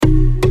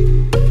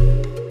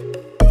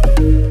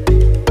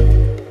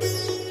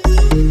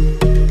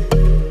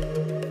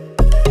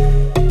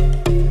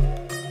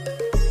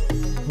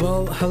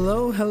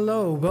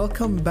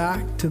welcome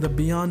back to the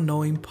Beyond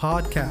Knowing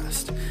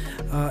podcast.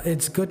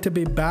 It's good to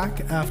be back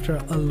after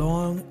a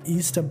long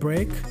Easter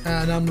break,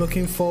 and I'm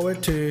looking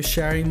forward to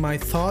sharing my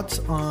thoughts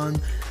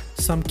on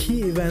some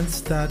key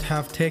events that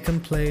have taken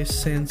place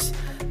since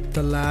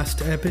the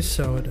last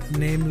episode,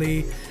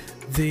 namely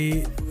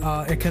the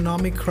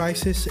economic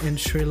crisis in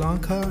Sri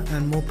Lanka,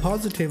 and more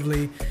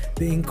positively,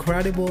 the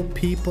incredible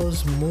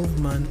people's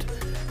movement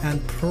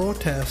and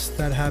protests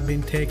that have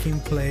been taking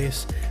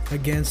place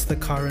against the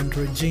current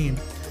regime.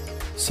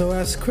 So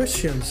as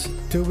Christians,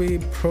 do we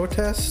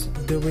protest?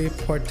 Do we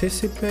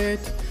participate?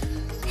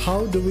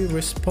 How do we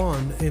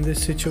respond in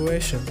this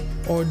situation?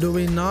 Or do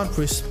we not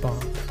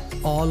respond?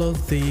 All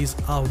of these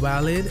are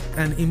valid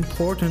and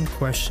important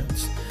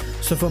questions.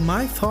 So for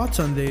my thoughts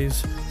on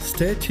these,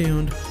 stay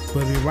tuned.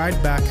 We'll be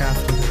right back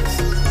after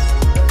this.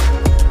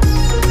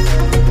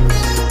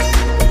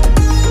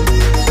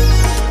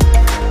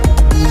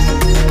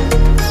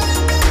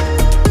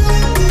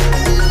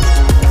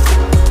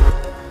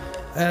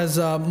 As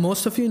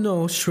most of you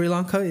know, Sri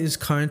Lanka is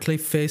currently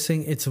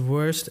facing its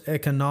worst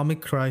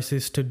economic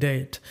crisis to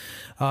date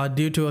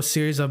due to a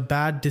series of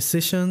bad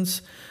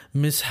decisions,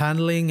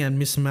 mishandling and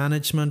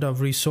mismanagement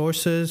of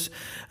resources,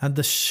 and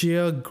the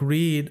sheer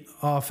greed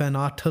of an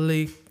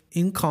utterly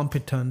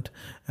incompetent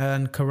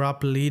and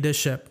corrupt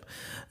leadership.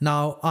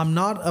 Now, I'm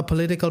not a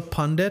political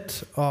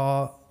pundit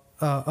or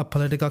a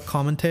political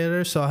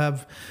commentator, so I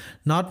have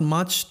not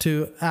much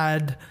to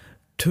add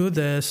to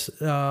this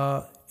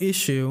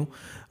issue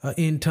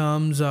in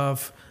terms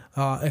of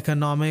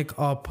economic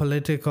or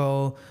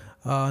political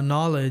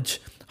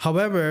knowledge.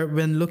 However,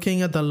 when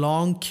looking at the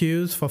long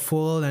queues for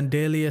full and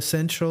daily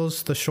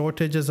essentials, the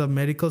shortages of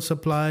medical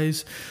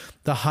supplies,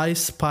 the high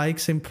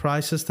spikes in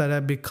prices that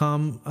have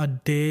become a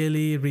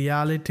daily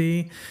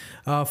reality,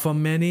 for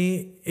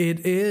many,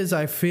 it is,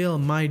 I feel,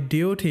 my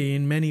duty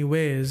in many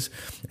ways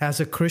as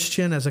a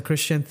Christian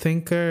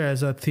thinker,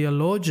 as a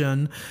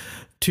theologian,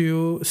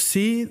 to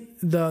see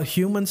the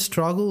human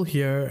struggle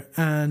here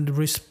and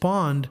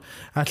respond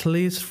at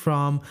least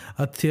from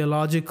a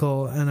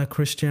theological and a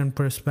Christian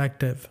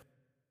perspective.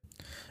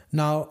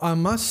 Now, I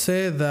must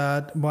say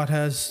that what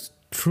has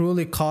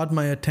truly caught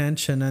my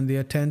attention and the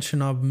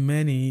attention of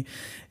many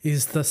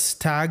is the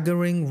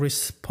staggering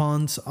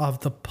response of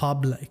the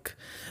public.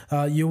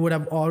 You would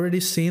have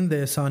already seen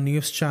this on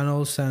news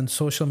channels and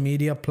social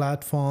media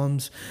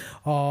platforms,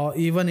 or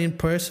even in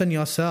person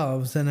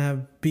yourselves, and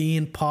have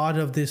been part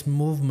of this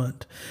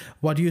movement.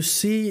 What you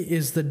see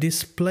is the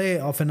display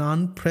of an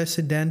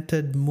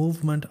unprecedented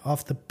movement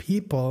of the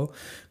people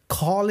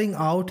calling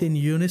out in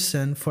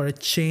unison for a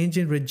change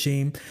in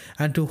regime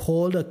and to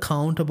hold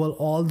accountable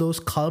all those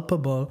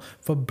culpable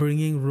for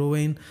bringing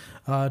ruin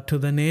to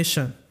the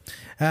nation.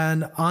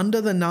 And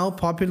under the now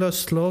popular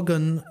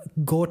slogan,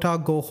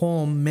 "Gota, go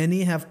home,"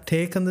 many have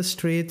taken the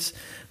streets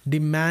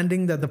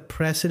demanding that the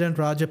President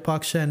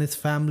Rajapaksa and his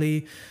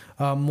family,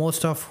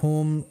 most of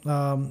whom,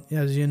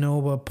 as you know,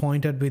 were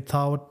appointed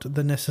without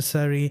the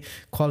necessary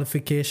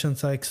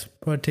qualifications or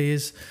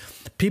expertise,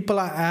 people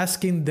are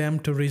asking them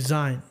to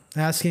resign,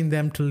 asking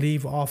them to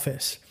leave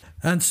office.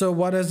 And so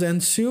what has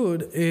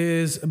ensued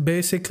is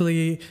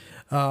basically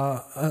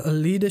a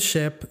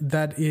leadership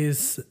that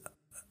is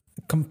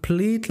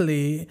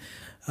completely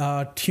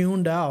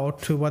tuned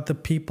out to what the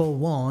people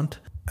want,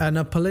 and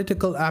a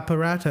political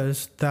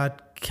apparatus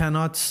that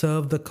cannot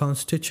serve the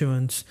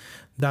constituents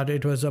that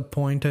it was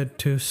appointed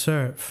to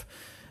serve.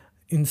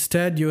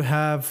 Instead, you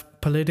have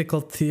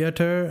political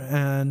theater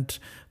and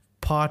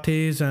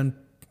parties and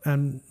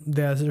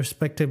their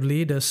respective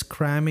leaders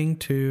cramming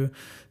to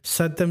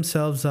set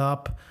themselves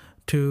up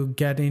to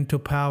get into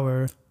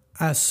power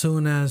as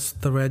soon as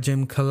the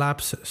regime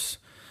collapses.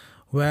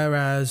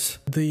 Whereas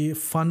the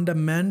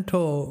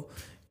fundamental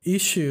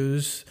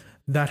issues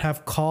that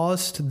have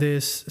caused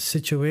this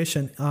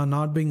situation are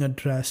not being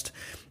addressed,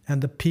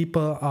 and the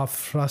people are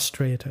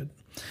frustrated.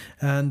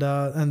 And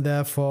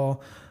therefore,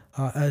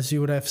 as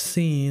you would have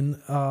seen,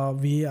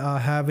 we are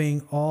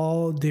having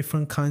all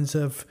different kinds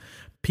of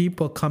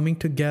people coming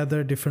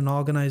together, different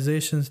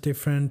organizations,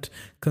 different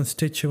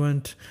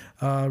constituent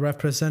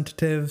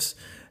representatives,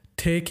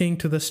 taking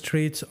to the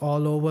streets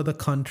all over the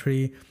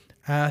country,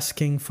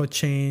 asking for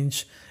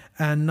change,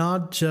 and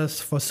not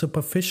just for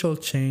superficial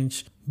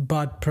change,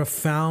 but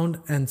profound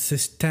and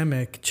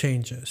systemic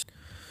changes.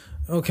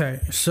 Okay,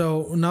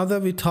 so now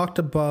that we talked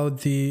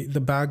about the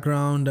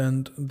background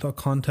and the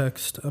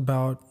context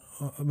about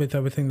with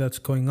everything that's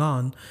going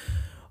on,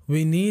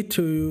 we need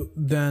to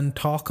then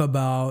talk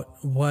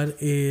about what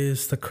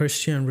is the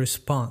Christian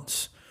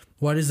response.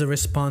 What is the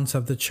response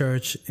of the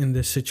church in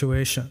this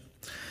situation?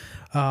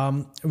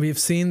 We've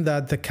seen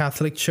that the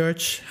Catholic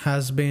Church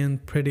has been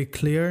pretty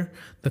clear.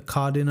 The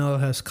Cardinal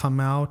has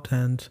come out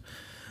and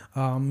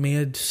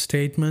made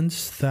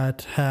statements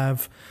that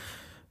have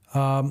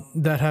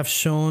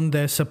shown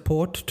their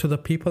support to the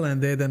people,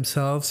 and they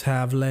themselves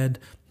have led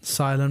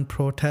silent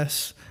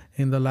protests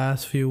in the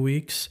last few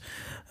weeks.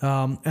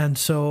 And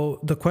so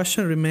the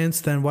question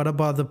remains then, what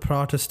about the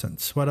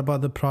Protestants? What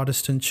about the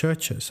Protestant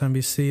churches? And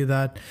we see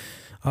that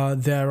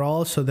there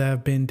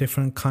have been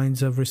different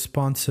kinds of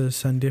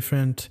responses and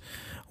different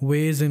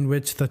ways in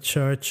which the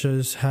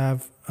churches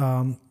have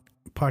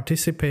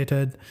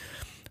participated,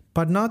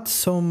 but not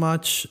so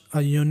much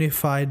a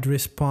unified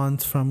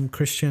response from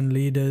Christian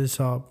leaders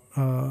or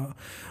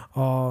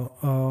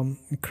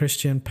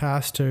Christian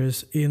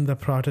pastors in the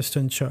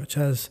Protestant church,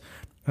 as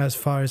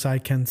far as I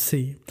can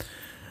see.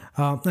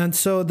 And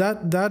so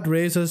that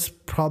raises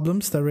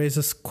problems, that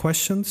raises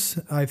questions,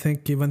 I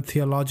think even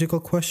theological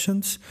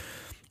questions,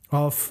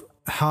 of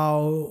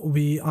how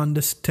we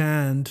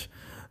understand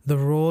the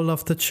role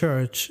of the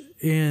church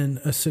in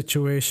a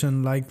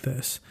situation like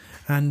this.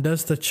 And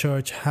does the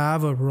church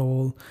have a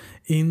role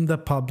in the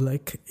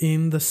public,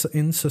 in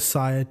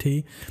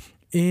society,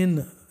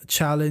 in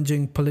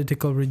challenging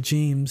political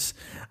regimes,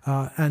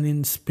 and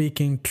in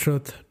speaking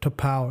truth to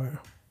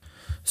power?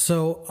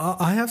 So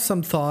I have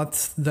some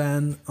thoughts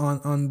then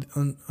on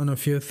a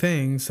few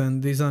things,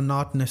 and these are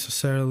not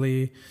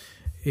necessarily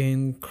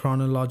in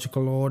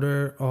chronological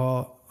order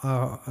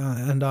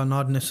and are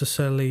not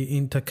necessarily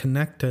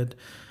interconnected,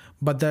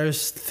 but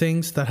there's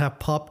things that have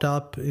popped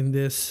up in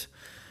this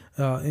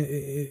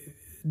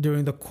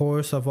during the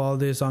course of all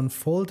this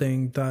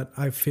unfolding that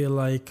I feel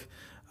like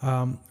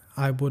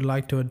I would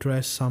like to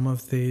address some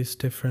of these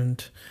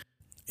different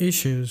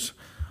issues.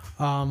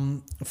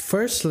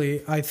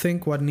 Firstly, I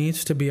think what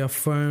needs to be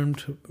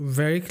affirmed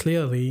very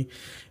clearly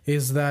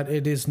is that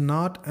it is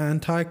not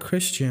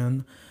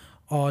anti-Christian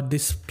or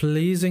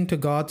displeasing to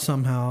God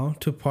somehow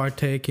to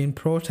partake in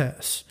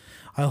protests.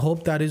 I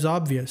hope that is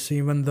obvious,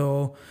 even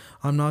though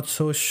I'm not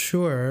so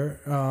sure,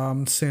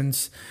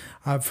 since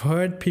I've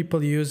heard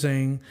people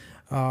using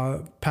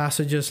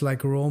passages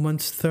like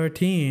Romans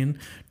 13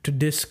 to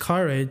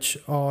discourage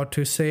or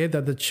to say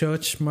that the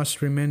church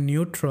must remain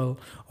neutral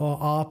or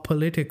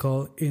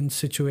apolitical in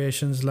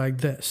situations like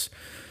this.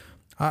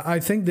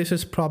 I think this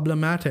is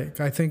problematic.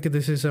 I think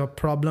this is a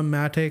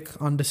problematic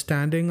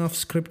understanding of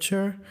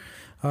Scripture.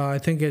 I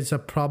think it's a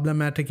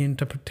problematic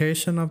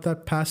interpretation of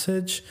that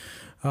passage.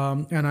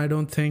 And I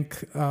don't think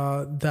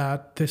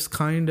that this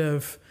kind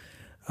of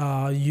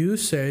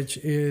usage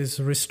is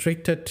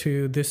restricted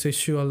to this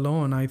issue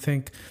alone. I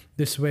think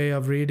this way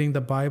of reading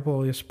the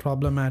Bible is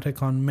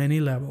problematic on many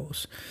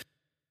levels.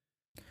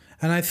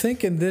 And I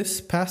think in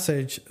this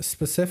passage,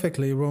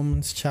 specifically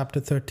Romans chapter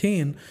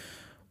 13,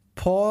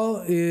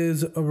 Paul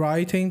is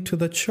writing to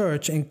the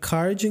church,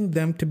 encouraging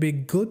them to be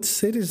good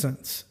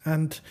citizens.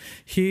 And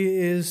he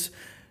is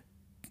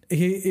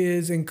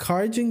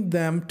encouraging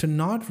them to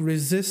not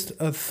resist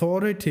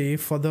authority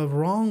for the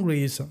wrong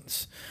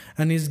reasons.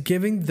 And he's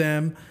giving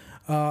them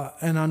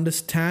an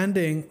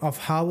understanding of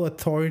how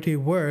authority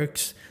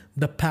works,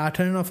 the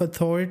pattern of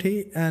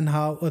authority, and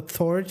how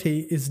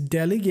authority is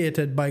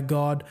delegated by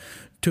God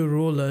to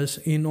rulers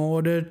in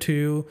order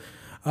to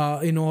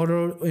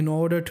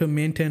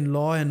maintain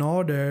law and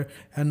order,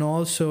 and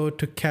also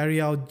to carry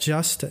out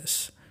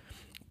justice.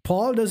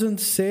 Paul doesn't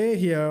say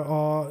here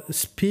or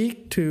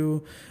speak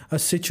to a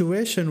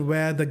situation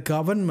where the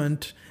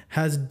government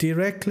has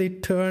directly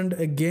turned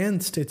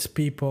against its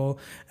people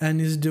and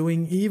is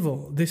doing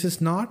evil. This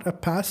is not a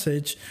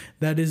passage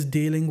that is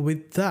dealing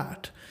with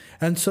that.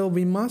 And so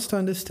we must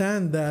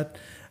understand that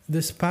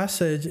this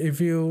passage, if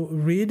you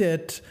read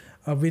it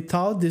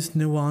without these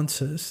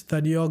nuances,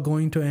 that you're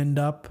going to end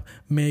up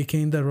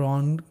making the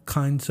wrong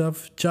kinds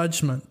of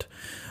judgment.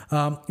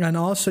 And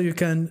also you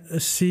can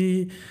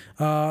see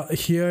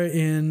here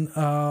in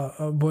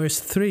verse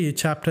 3,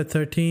 chapter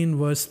 13,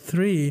 verse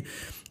 3,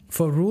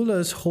 for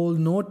rulers hold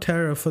no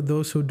terror for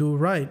those who do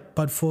right,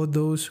 but for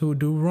those who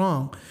do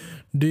wrong.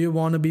 Do you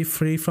want to be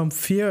free from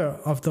fear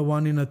of the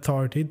one in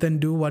authority? Then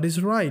do what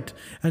is right,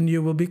 and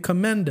you will be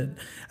commended.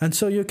 And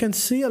so you can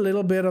see a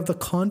little bit of the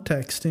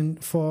context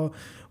for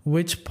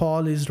which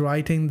Paul is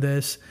writing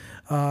this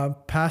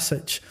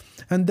passage.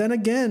 And then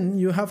again,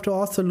 you have to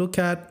also look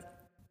at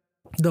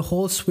the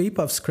whole sweep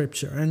of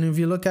Scripture. And if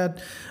you look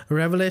at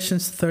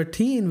Revelations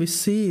 13, we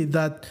see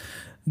that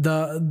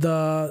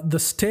the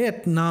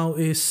state now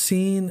is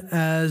seen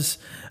as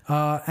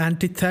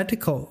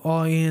antithetical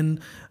or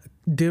in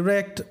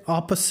direct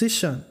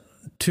opposition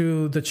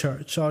to the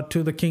church or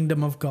to the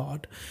kingdom of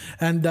God,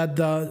 and that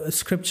the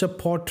Scripture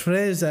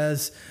portrays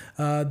as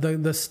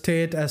the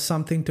state as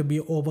something to be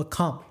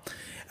overcome.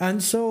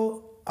 And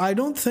so I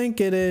don't think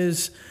it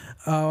is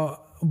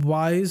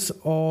wise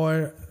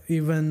or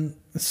even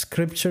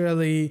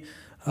scripturally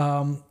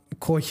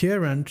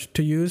coherent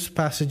to use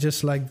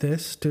passages like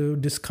this to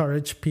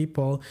discourage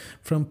people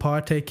from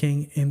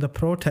partaking in the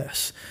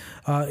protests.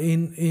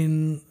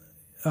 In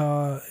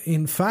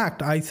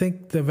fact, I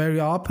think the very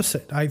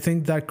opposite. I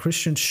think that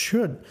Christians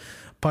should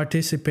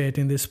participate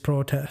in this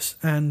protest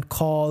and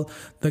call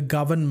the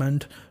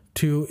government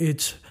to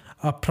its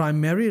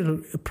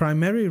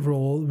primary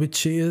role,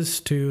 which is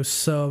to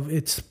serve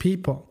its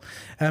people.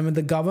 And when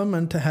the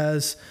government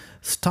has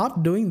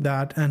stopped doing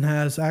that and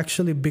has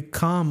actually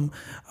become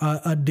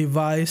a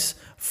device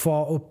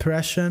for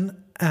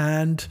oppression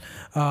and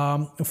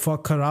for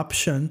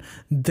corruption,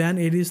 then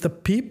it is the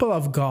people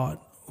of God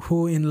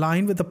who in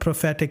line with the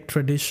prophetic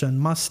tradition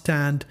must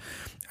stand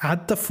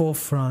at the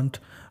forefront,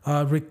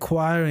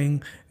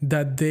 requiring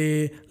that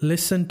they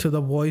listen to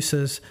the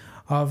voices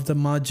of the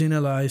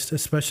marginalized,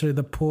 especially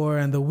the poor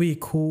and the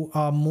weak, who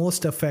are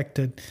most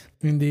affected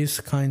in these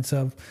kinds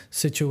of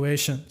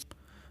situations.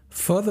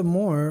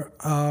 Furthermore,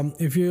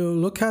 if you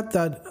look at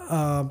that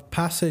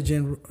passage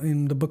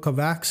in the book of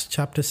Acts,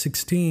 chapter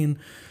 16,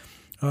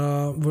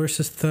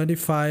 verses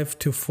 35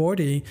 to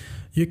 40,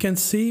 you can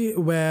see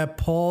where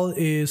Paul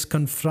is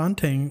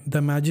confronting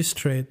the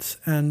magistrates,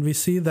 and we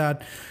see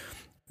that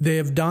they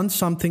have done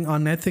something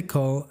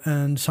unethical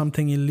and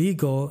something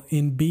illegal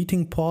in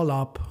beating Paul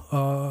up,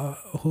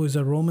 who is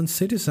a Roman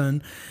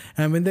citizen.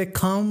 And when they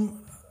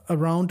come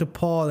around to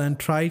Paul and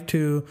try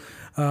to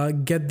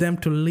get them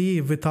to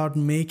leave without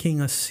making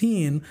a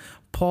scene,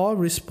 Paul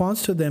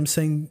responds to them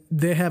saying,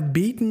 they have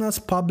beaten us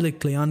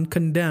publicly,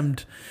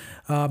 uncondemned,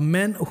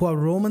 men who are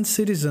Roman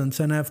citizens,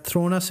 and have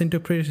thrown us into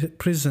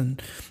prison.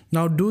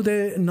 Now, do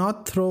they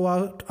not throw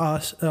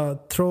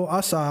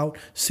us out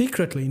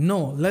secretly?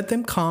 No, let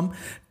them come,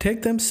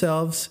 let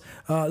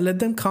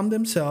them come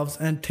themselves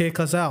and take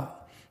us out.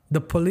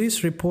 The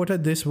police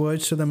reported these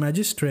words to the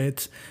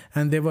magistrates,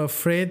 and they were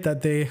afraid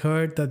that they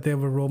heard that they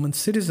were Roman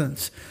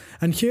citizens.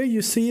 And here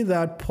you see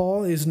that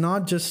Paul is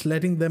not just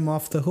letting them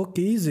off the hook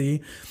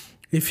easy.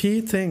 If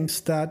he thinks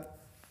that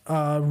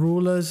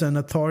rulers and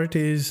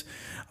authorities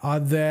are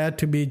there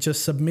to be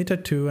just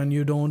submitted to, and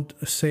you don't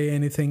say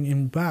anything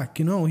in back.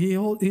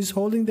 He's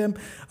holding them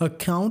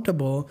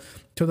accountable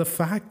to the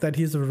fact that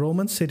he's a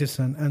Roman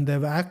citizen, and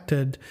they've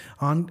acted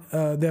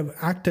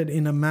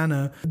in a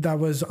manner that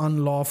was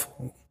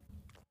unlawful.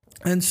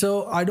 And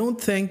so I don't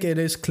think it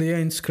is clear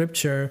in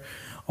Scripture,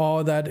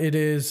 or that it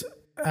is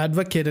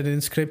advocated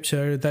in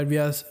Scripture, that we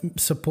are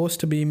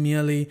supposed to be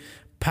merely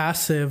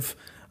passive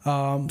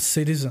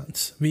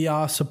citizens. We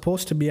are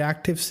supposed to be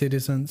active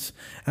citizens,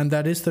 and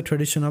that is the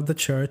tradition of the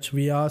church.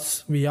 We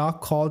are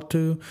called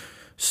to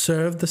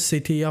serve the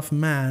city of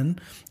man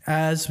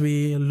as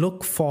we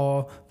look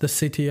for the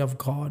city of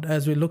God.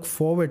 As we look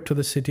forward to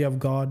the city of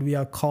God, we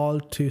are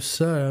called to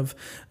serve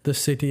the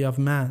city of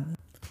man.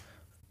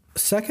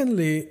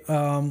 Secondly,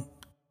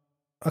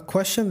 a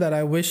question that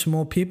I wish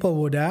more people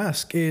would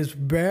ask is,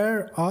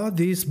 where are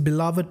these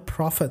beloved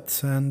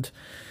prophets and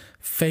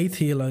faith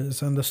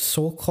healers and the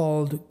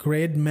so-called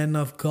great men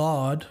of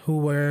God who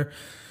were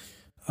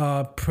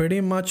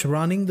pretty much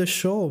running the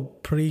show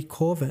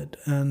pre-COVID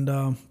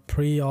and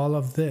pre all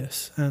of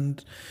this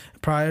and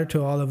prior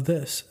to all of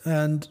this?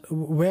 And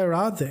where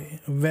are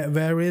they?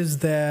 Where is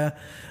their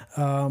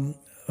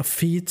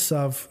feats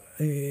of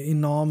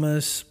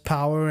enormous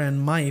power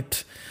and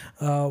might?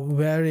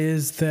 Where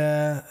is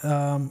their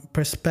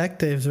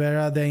perspectives? Where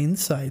are their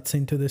insights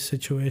into this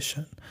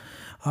situation?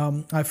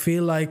 I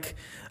feel like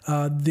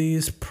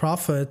these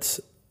prophets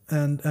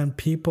and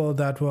people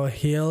that were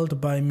hailed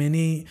by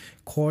many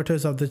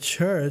quarters of the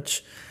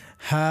church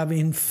have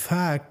in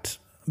fact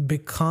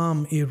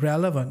become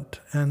irrelevant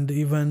and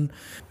even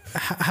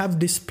have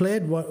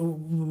displayed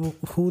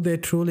who they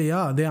truly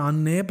are. They are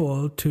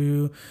unable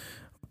to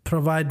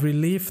provide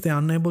relief. They are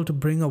unable to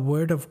bring a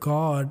word of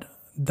God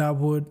that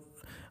would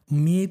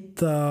meet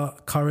the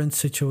current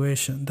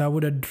situation, that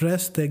would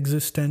address the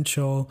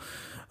existential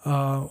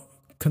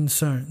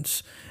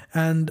concerns.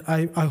 And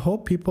I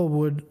hope people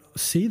would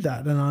see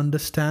that and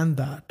understand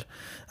that.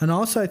 And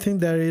also I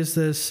think there is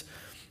this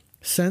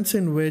sense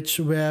in which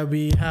where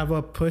we have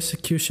a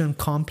persecution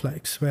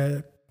complex,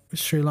 where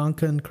Sri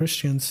Lankan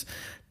Christians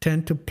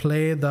tend to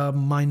play the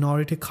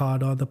minority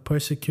card or the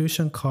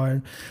persecution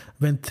card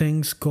when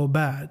things go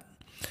bad.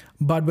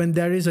 But when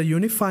there is a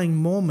unifying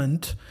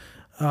moment,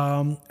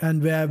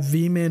 and where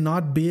we may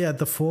not be at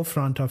the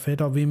forefront of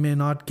it, or we may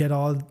not get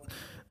all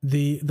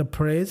the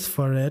praise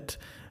for it,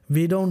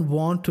 we don't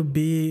want to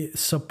be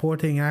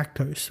supporting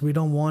actors. We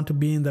don't want to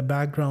be in the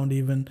background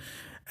even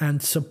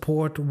and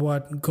support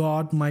what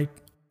God might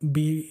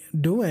be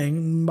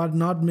doing, but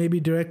not maybe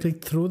directly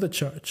through the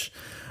church.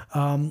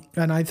 And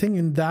I think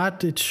in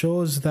that it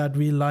shows that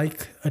we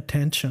like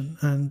attention,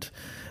 and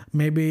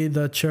maybe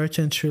the church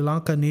in Sri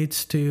Lanka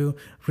needs to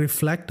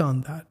reflect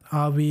on that.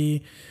 Are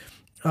we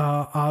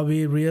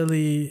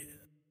really,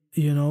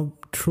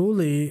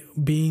 truly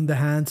being the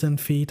hands and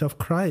feet of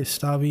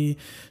Christ? Are we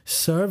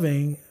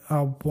serving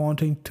or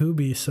wanting to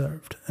be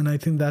served? And I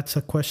think that's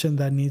a question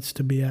that needs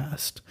to be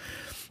asked.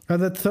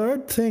 And the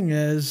third thing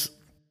is,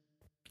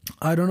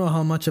 I don't know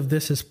how much of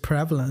this is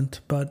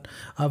prevalent, but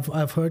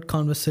I've heard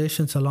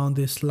conversations along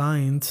these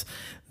lines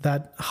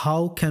that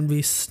how can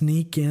we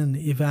sneak in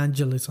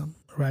evangelism,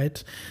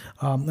 right?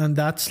 And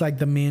that's like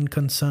the main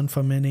concern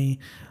for many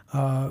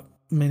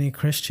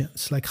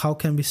Christians. Like, how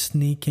can we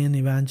sneak in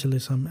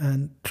evangelism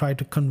and try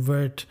to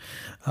convert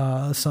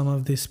some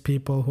of these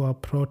people who are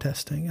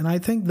protesting? And I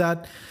think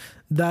that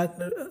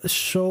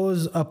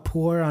shows a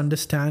poor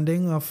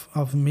understanding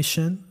of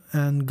mission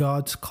and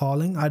God's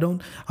calling.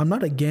 I'm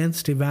not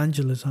against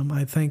evangelism.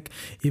 I think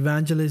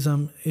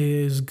evangelism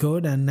is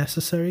good and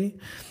necessary,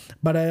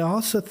 but I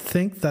also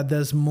think that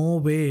there's more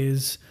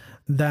ways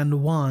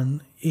than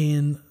one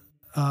in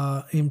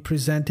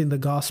presenting the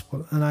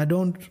gospel. And I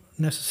don't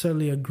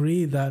necessarily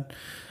agree that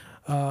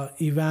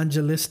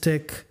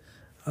evangelistic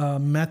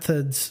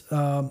methods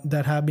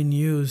that have been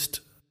used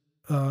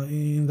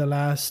in the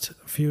last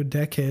few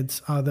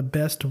decades are the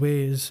best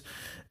ways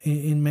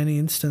in many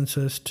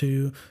instances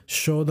to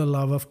show the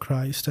love of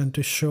Christ and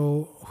to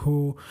show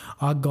who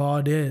our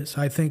God is.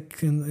 I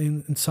think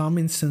in some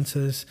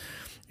instances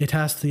it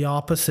has the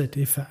opposite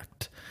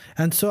effect.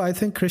 And so I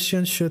think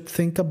Christians should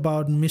think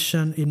about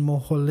mission in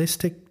more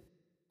holistic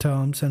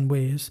terms and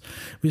ways.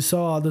 We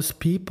saw all those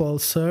people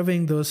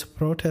serving those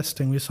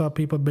protesting. We saw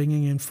people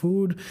bringing in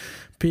food,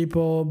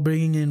 people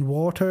bringing in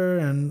water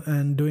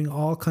and doing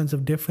all kinds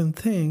of different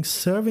things,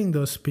 serving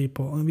those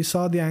people. And we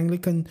saw the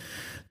Anglican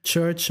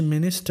Church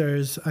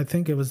ministers, I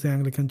think it was the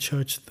Anglican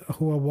Church,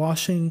 who were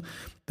washing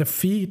the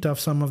feet of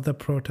some of the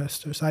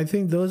protesters. I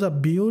think those are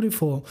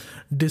beautiful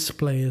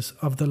displays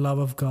of the love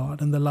of God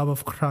and the love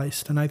of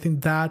Christ. And I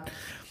think that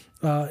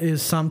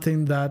is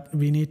something that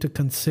we need to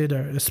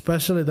consider,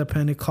 especially the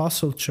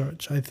Pentecostal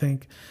church, I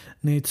think,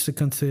 needs to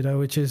consider,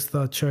 which is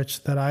the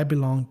church that I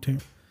belong to.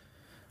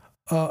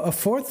 A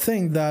fourth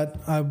thing that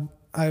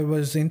I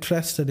was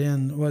interested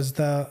in was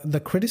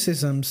the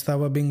criticisms that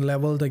were being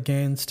leveled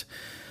against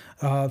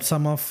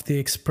some of the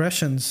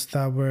expressions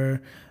that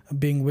were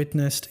being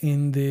witnessed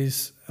in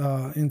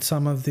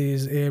some of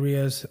these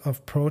areas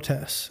of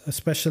protests,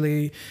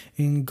 especially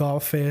in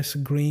Galface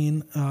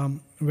Green,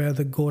 where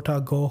the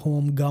Gota Go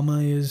Home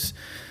Gama is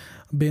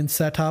being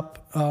set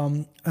up.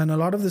 And a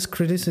lot of these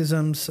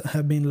criticisms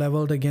have been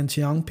leveled against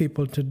young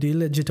people to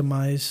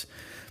delegitimize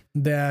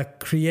their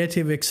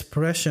creative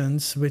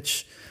expressions,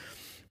 which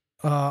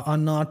are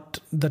not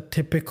the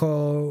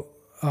typical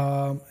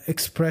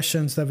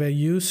expressions that we're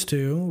used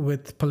to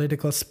with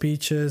political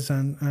speeches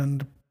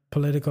and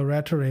political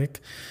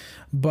rhetoric,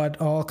 but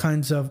all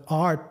kinds of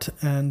art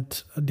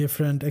and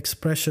different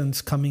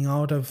expressions coming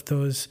out of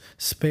those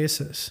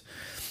spaces.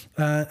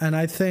 And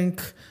I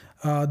think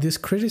these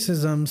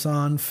criticisms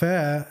are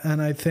unfair,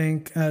 and I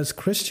think as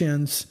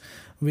Christians,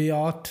 we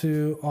ought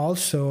to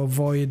also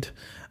avoid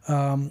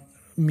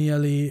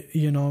merely,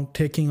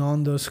 taking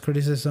on those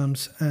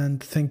criticisms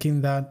and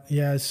thinking that,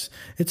 yes,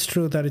 it's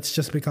true that it's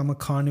just become a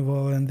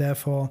carnival and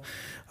therefore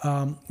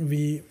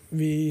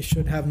we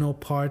should have no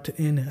part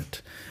in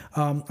it.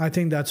 I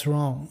think that's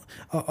wrong.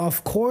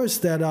 Of course,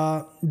 there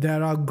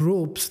are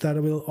groups that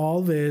will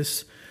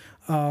always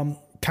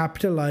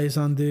capitalize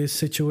on these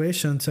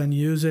situations and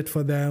use it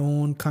for their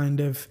own kind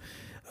of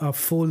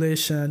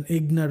foolish and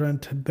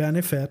ignorant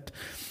benefit.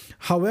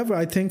 However,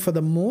 I think for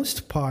the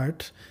most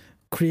part,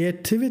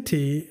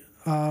 creativity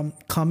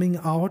coming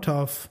out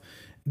of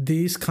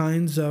these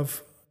kinds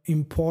of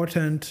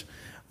important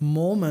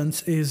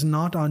moments is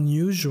not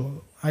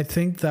unusual. I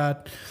think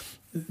that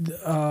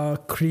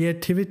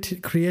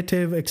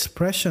creative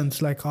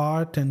expressions like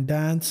art and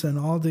dance and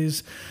all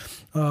these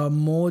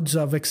modes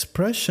of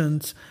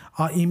expressions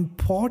are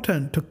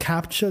important to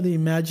capture the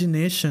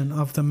imagination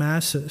of the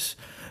masses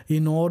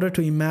in order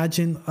to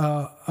imagine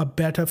a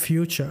better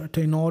future,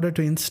 in order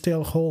to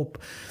instill hope,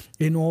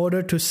 in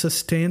order to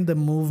sustain the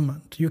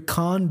movement. You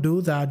can't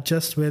do that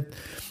just with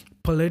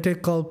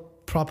political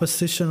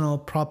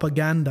propositional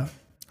propaganda.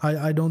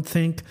 I don't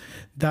think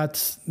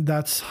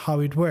that's how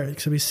it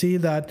works. We see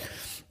that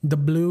the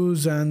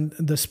blues and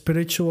the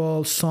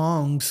spiritual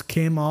songs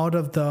came out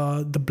of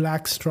the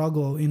black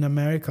struggle in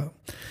America,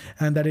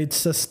 and that it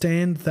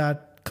sustained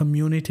that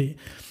community.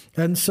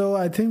 And so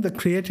I think the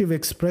creative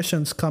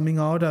expressions coming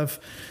out of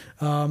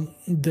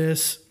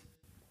this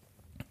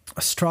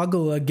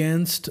struggle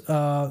against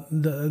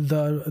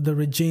the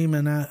regime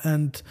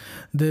and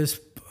this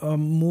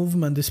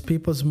movement, this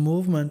people's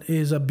movement,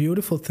 is a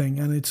beautiful thing,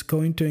 and it's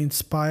going to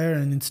inspire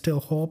and instill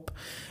hope,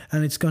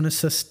 and it's going to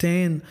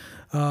sustain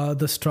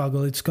the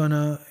struggle. It's going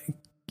to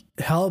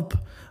help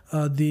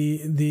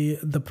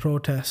the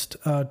protest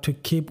to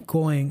keep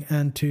going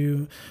and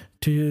to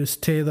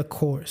stay the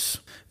course.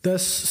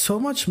 There's so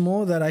much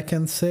more that I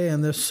can say,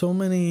 and there's so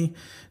many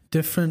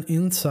different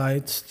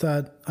insights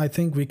that I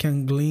think we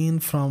can glean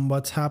from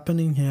what's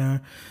happening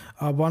here.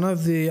 One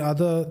of the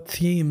other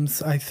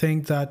themes I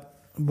think that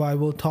I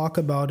will talk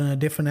about in a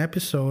different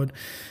episode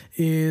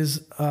is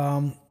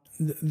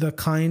the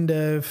kind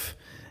of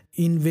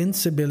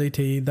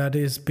invincibility that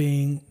is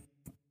being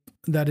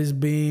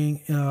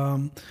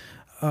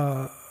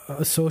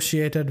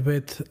associated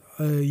with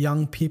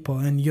young people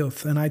and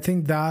youth. And I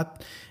think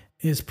that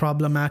is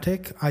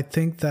problematic. I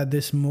think that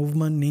this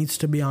movement needs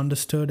to be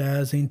understood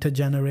as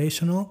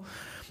intergenerational.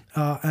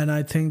 And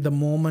I think the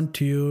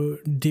moment you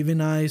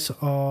divinize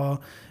or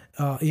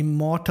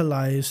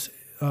immortalize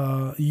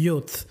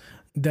youth,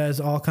 there's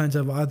all kinds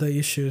of other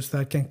issues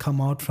that can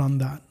come out from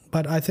that.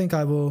 But I think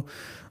I will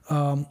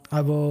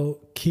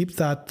keep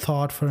that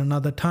thought for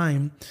another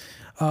time.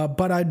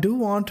 But I do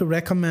want to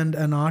recommend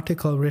an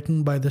article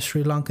written by the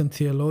Sri Lankan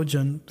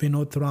theologian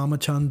Vinod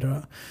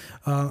Ramachandra.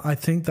 I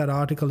think that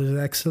article is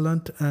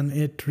excellent, and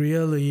it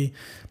really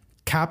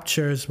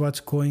captures what's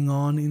going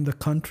on in the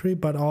country,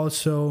 but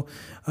also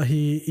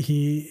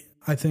he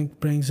I think,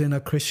 brings in a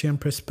Christian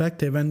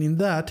perspective. And in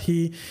that,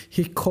 he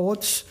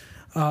quotes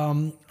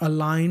a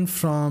line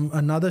from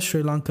another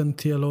Sri Lankan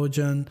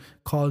theologian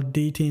called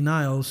D.T.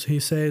 Niles. He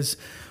says,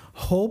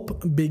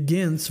 "Hope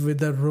begins with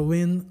the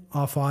ruin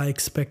of our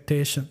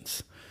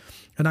expectations."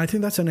 And I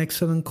think that's an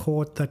excellent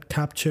quote that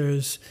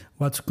captures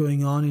what's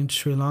going on in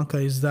Sri Lanka,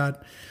 is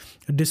that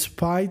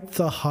despite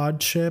the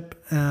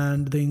hardship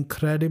and the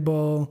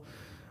incredible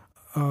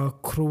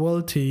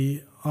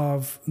cruelty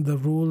of the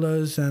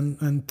rulers,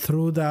 and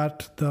through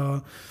that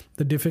the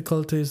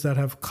difficulties that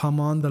have come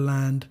on the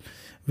land,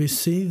 we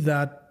see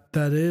that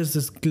there is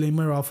this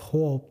glimmer of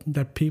hope,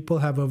 that people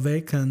have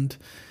awakened,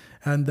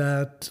 and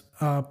that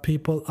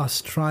people are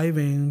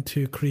striving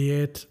to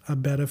create a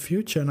better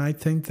future. And I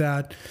think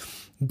that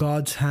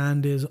God's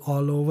hand is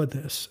all over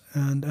this.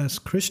 And as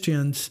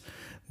Christians,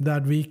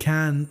 that we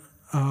can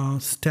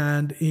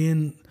stand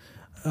in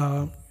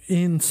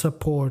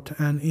support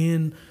and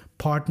in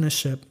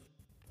partnership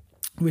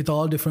with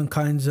all different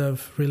kinds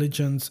of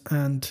religions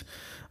and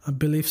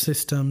belief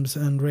systems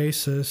and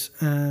races,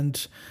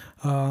 and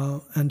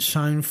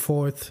shine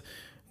forth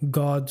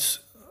God's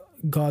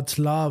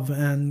love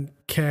and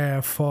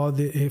care for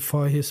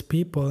His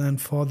people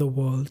and for the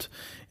world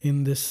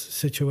in this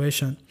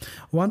situation.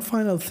 One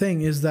final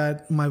thing is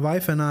that my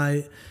wife and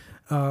I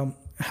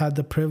had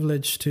the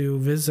privilege to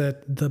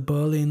visit the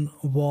Berlin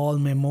Wall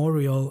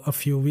Memorial a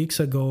few weeks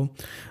ago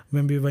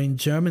when we were in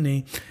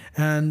Germany,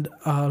 and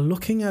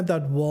looking at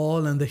that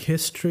wall and the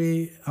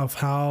history of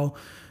how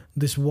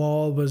this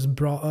wall was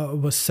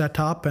set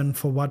up and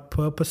for what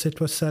purpose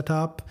it was set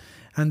up,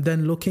 and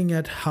then looking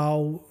at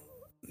how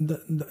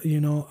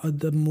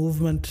the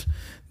movement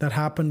that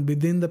happened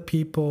within the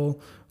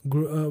people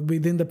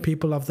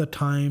of the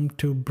time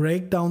to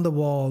break down the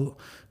wall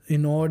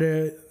in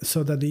order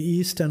so that the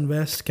East and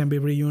West can be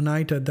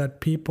reunited, that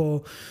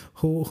people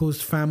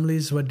whose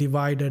families were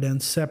divided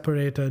and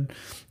separated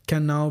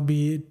can now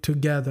be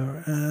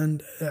together.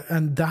 And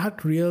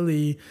that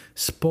really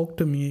spoke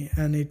to me,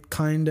 and it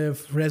kind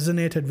of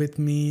resonated with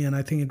me, and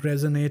I think it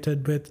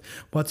resonated with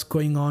what's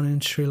going on in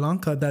Sri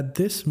Lanka, that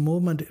this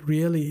movement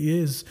really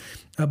is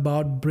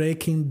about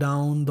breaking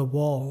down the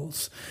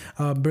walls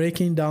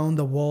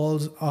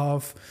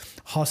of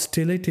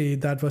hostility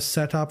that was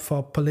set up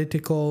for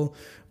political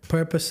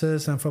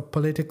purposes and for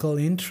political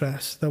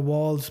interests, the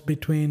walls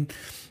between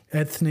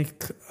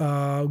ethnic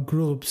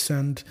groups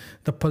and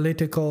the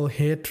political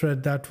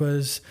hatred that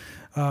was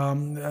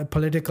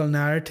political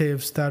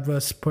narratives that were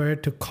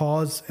spurred to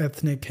cause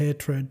ethnic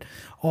hatred.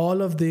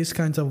 All of these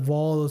kinds of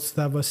walls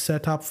that were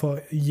set up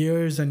for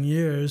years and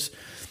years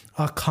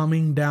are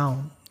coming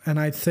down. And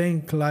I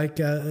think like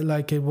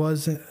it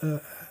was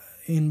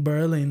in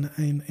Berlin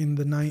in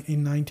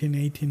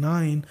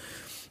 1989,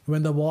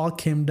 when the wall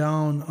came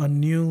down, a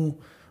new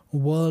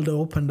world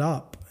opened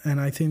up.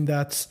 And I think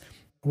that's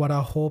what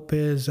our hope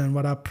is and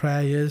what our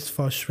prayer is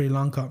for Sri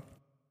Lanka.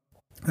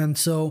 And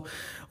so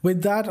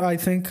with that, I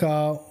think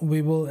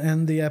we will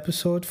end the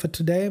episode for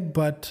today,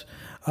 but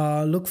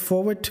look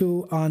forward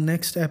to our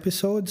next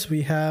episodes.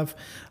 We have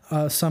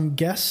some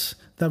guests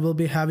that we'll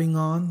be having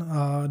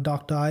on.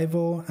 Dr.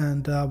 Ivo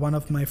and one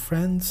of my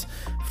friends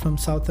from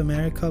South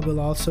America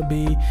will also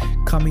be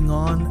coming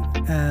on,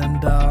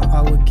 and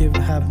I will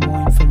have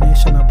more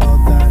information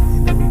about that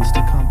in the weeks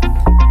to come.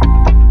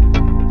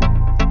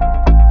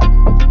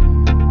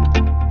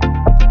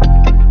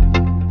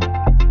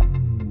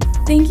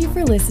 Thank you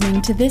for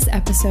listening to this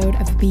episode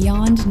of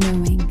Beyond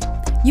Knowing.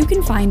 You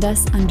can find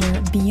us under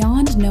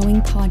Beyond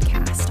Knowing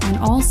Podcast on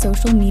all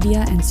social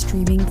media and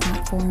streaming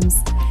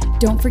platforms.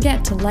 Don't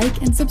forget to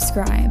like and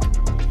subscribe.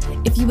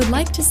 If you would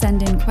like to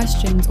send in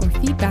questions or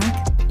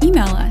feedback,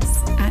 email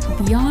us at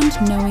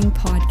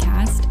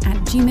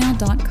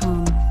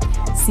beyondknowingpodcast@gmail.com.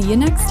 See you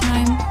next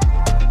time.